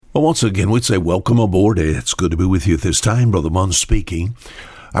Well, once again, we'd say welcome aboard. It's good to be with you at this time. Brother Munn speaking.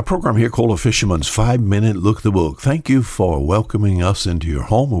 Our program here called A Fisherman's 5-Minute Look at the Book. Thank you for welcoming us into your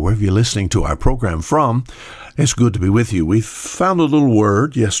home or wherever you're listening to our program from. It's good to be with you. We found a little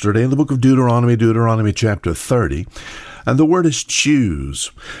word yesterday in the book of Deuteronomy chapter 30, and the word is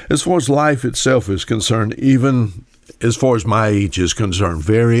choose. As far as life itself is concerned, even as far as my age is concerned,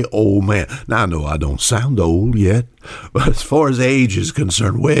 very old man. Now, I know I don't sound old yet, but as far as age is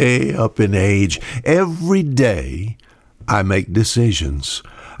concerned, way up in age, every day I make decisions.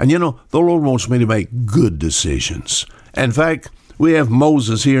 And you know, the Lord wants me to make good decisions. In fact, we have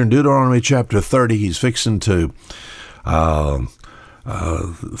Moses here in Deuteronomy chapter 30. He's fixing to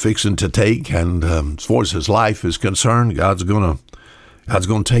take, and as far as his life is concerned, God's gonna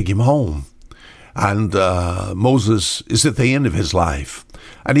take him home. And Moses is at the end of his life.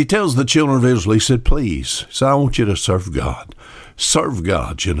 And he tells the children of Israel, he said, please, I want you to serve God. Serve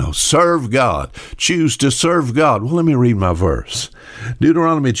God, serve God. Choose to serve God. Well, let me read my verse.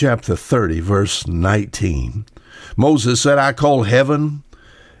 Deuteronomy chapter 30, verse 19. Moses said, I call heaven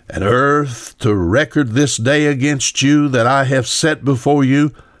and earth to record this day against you that I have set before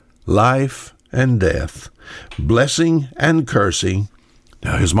you life and death, blessing and cursing.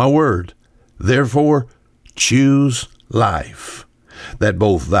 Now here's my word. Therefore, choose life, that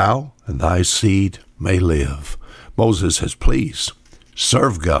both thou and thy seed may live. Moses says, please,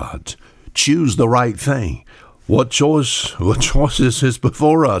 serve God. Choose the right thing. What choices is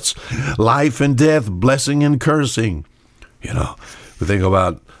before us? Life and death, blessing and cursing. We think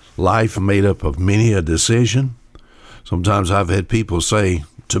about life made up of many a decision. Sometimes I've had people say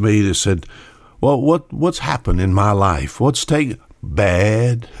to me, they said, well, what's happened in my life? What's taken?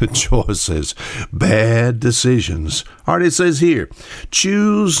 Bad choices, bad decisions. All right, it says here,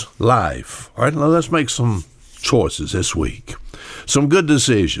 choose life. All right, now let's make some choices this week. Some good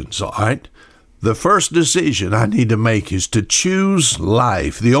decisions, all right? The first decision I need to make is to choose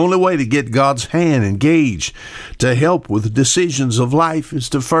life. The only way to get God's hand engaged to help with the decisions of life is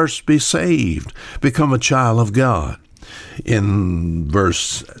to first be saved, become a child of God. In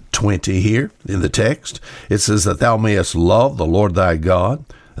verse 20 here, in the text, it says that thou mayest love the Lord thy God,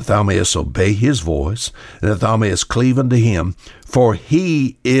 that thou mayest obey his voice, and that thou mayest cleave unto him, for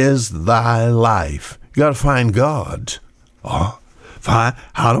he is thy life. You got to find God. How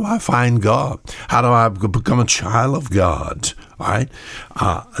do I find God? How do I become a child of God? All right,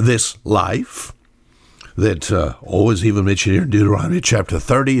 this life that always even mentioned here in Deuteronomy chapter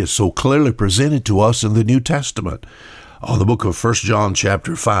 30 is so clearly presented to us in the New Testament. The book of 1 John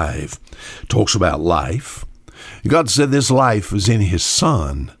chapter 5 talks about life. God said this life is in his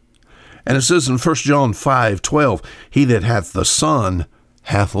Son. And it says in 1 John 5:12, he that hath the Son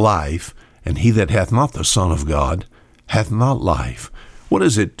hath life, and he that hath not the Son of God hath not life. What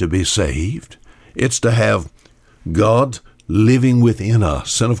is it to be saved? It's to have God living within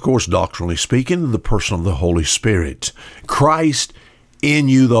us. And of course, doctrinally speaking, the person of the Holy Spirit. Christ in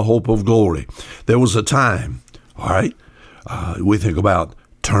you, the hope of glory. There was a time, all right, we think about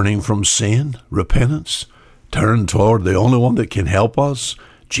turning from sin, repentance, turn toward the only one that can help us.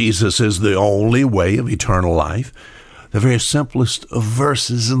 Jesus is the only way of eternal life. The very simplest of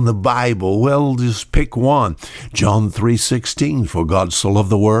verses in the Bible. Well, just pick one. John 3:16, for God so loved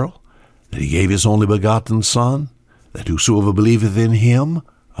the world, that he gave his only begotten Son, that whosoever believeth in him,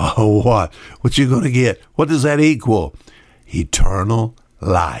 what you going to get? What does that equal? Eternal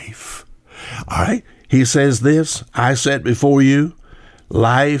life. All right, he says this, I set before you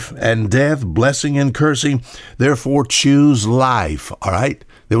life and death, blessing and cursing, therefore choose life. All right,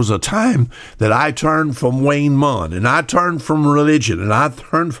 there was a time that I turned from Wayne Munn, and I turned from religion, and I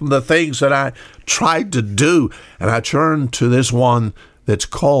turned from the things that I tried to do, and I turned to this one that's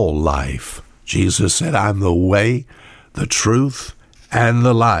called life. Jesus said, I'm the way, the truth, and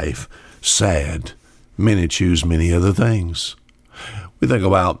the life. Sad. Many choose many other things. We think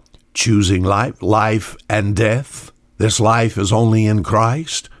about choosing life and death. This life is only in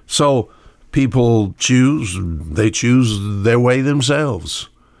Christ. So people choose their way themselves.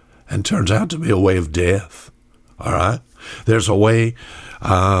 And turns out to be a way of death. All right? There's a way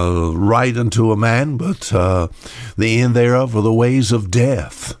right unto a man, but the end thereof are the ways of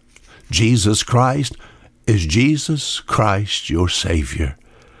death. Jesus Christ, is Jesus Christ your Savior?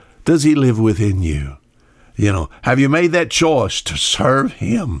 Does he live within you? Have you made that choice to serve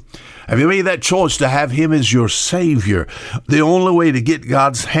him? Have you made that choice to have him as your Savior? The only way to get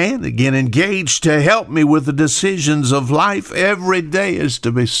God's hand again engaged to help me with the decisions of life every day is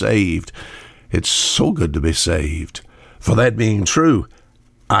to be saved. It's so good to be saved. For that being true,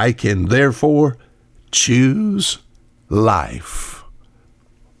 I can therefore choose life.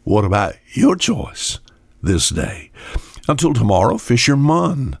 What about your choice this day? Until tomorrow,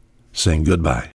 Fisherman saying goodbye.